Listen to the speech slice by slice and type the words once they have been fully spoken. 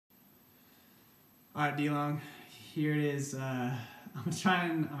All right, D-Long, here it is. I'm gonna try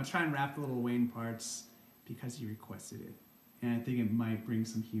and rap the Little Wayne parts because you requested it, and I think it might bring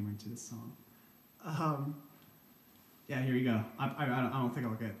some humor to the song. Yeah, here you go. I don't think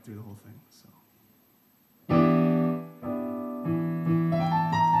I'll get through the whole thing. So.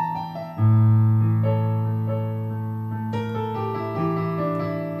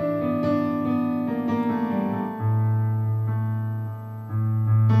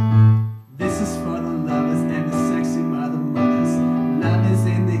 This is for the lovers and the sexy mothers. Love is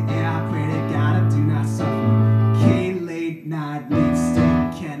in the air, I pray to God I do not suffer. Late night,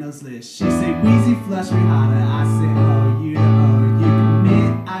 lipstick, candles lit. She say, Wheezy, flush me harder. I say, oh, you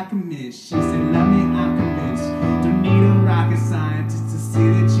commit, I commit. She say, love me, I'm convinced. Don't need a rocket scientist to see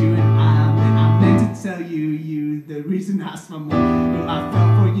that you and I meant to tell you the reason I smell more. Oh, I fell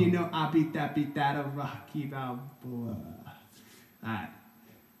for I beat that a Rocky Balboa. Alright.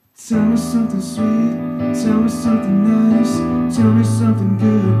 Tell me something sweet, tell me something nice, tell me something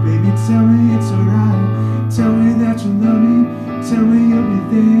good, baby, tell me it's alright. Tell me that you love me, tell me you'll be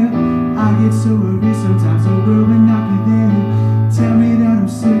there. I get so worried sometimes, I will not be there. Tell me that I'm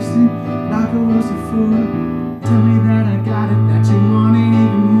sexy, like I was before. Tell me that I got it, that you want it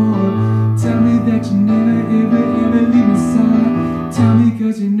even more. Tell me that you never, ever leave my side. Tell me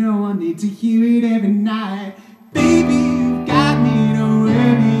cause you know I need to hear it every night. Baby, you got me, don't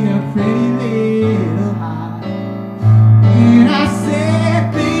worry, a pretty little heart. And I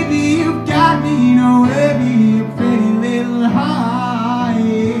said, baby, you got me, don't worry, a pretty little heart.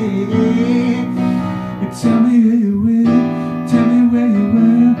 Yeah. Tell me who you with, tell me where you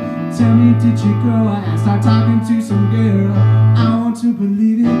were. Tell me, did you go and start talking to some girl? I want to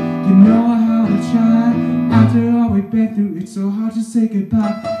believe it, you know how to try. After all we've been through, it's so hard to say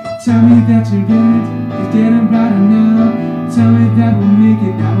goodbye. Tell me that you're good, it's getting brighter now. Tell me that we'll make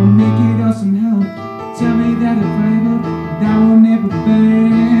it all somehow. Tell me that the fire that will never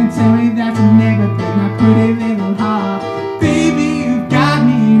burn. Tell me that you never break my pretty little heart. Baby, you got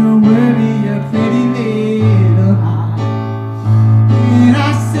me, don't worry, a pretty little heart. And I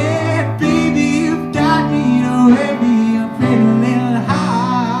said, baby, you got me, don't worry, a pretty little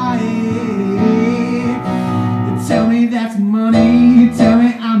heart. Yeah. Tell me that's money, tell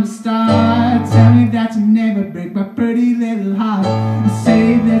me I'm a star. Tell me that you never break my pretty little heart. You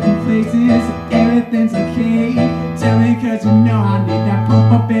say that in places everything's okay. Tell me cause you know I need that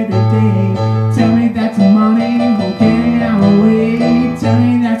pump up every day. Tell me that your money won't get out of the way. Tell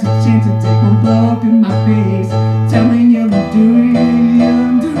me that's a chance to take one blow up in my face. Tell me you'll do it.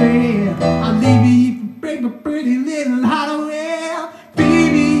 I'll leave you if you break my pretty little heart away.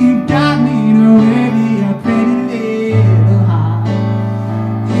 Baby, you got me, no way, a pretty little heart.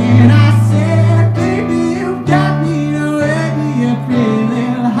 And I said, baby, you got me, no way, a pretty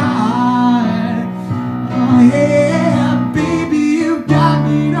little heart. Oh yeah, baby, you got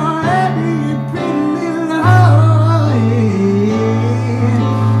me, no way, a pretty little heart. Yeah.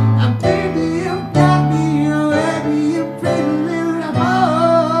 Baby, you got me, no way, a pretty little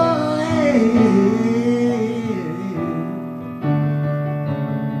heart. Yeah.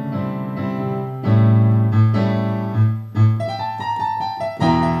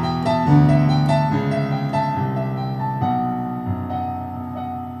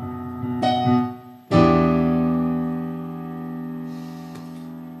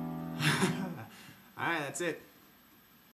 All right, that's it.